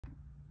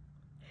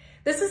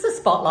This is a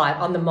spotlight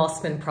on the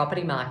Mosman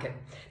property market.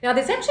 Now,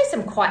 there's actually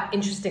some quite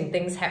interesting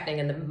things happening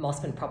in the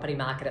Mosman property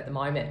market at the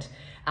moment.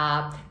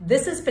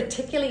 This is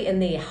particularly in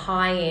the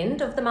high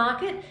end of the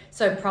market,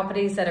 so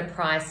properties that are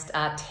priced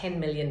 10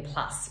 million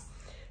plus.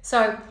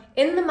 So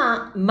in the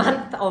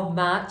month of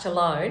March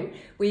alone,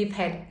 we've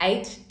had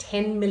 8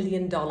 $10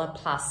 million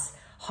plus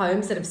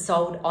homes that have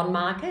sold on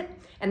market,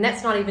 and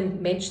that's not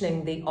even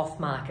mentioning the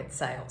off-market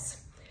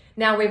sales.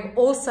 Now, we've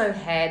also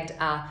had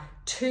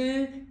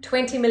 2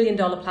 $20 million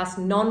plus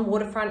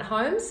non-waterfront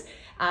homes.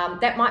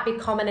 That might be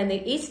common in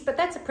the East, but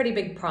that's a pretty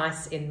big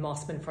price in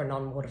Mosman for a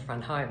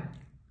non-waterfront home.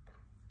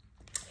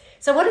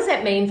 So what does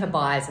that mean for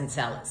buyers and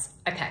sellers?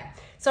 Okay,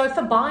 so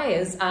for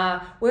buyers,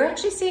 we're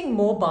actually seeing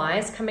more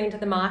buyers coming into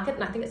the market,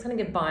 and I think it's going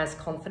to give buyers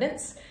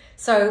confidence.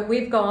 So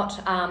we've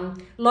got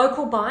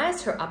local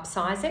buyers who are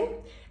upsizing.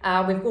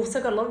 We've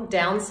also got a lot of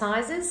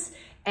downsizers,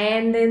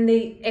 and then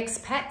the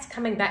expats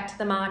coming back to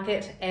the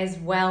market, as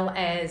well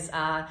as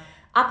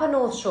upper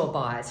North Shore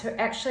buyers who are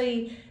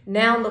actually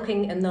now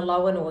looking in the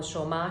lower North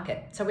Shore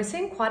market. So we're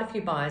seeing quite a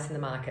few buyers in the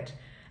market.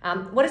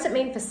 What does it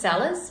mean for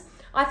sellers?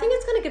 I think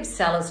it's going to give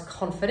sellers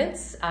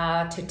confidence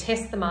to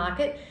test the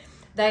market.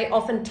 They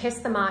often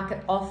test the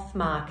market off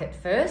market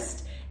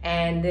first,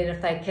 and then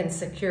if they can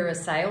secure a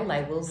sale,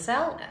 they will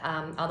sell.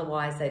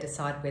 Otherwise, they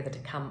decide whether to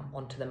come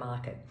onto the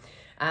market.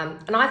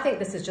 And I think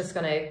this is just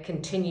going to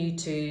continue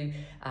to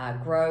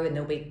grow, and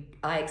there'll be,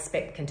 I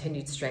expect,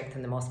 continued strength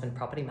in the Mosman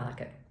property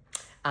market.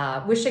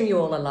 Wishing you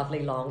all a lovely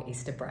long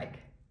Easter break.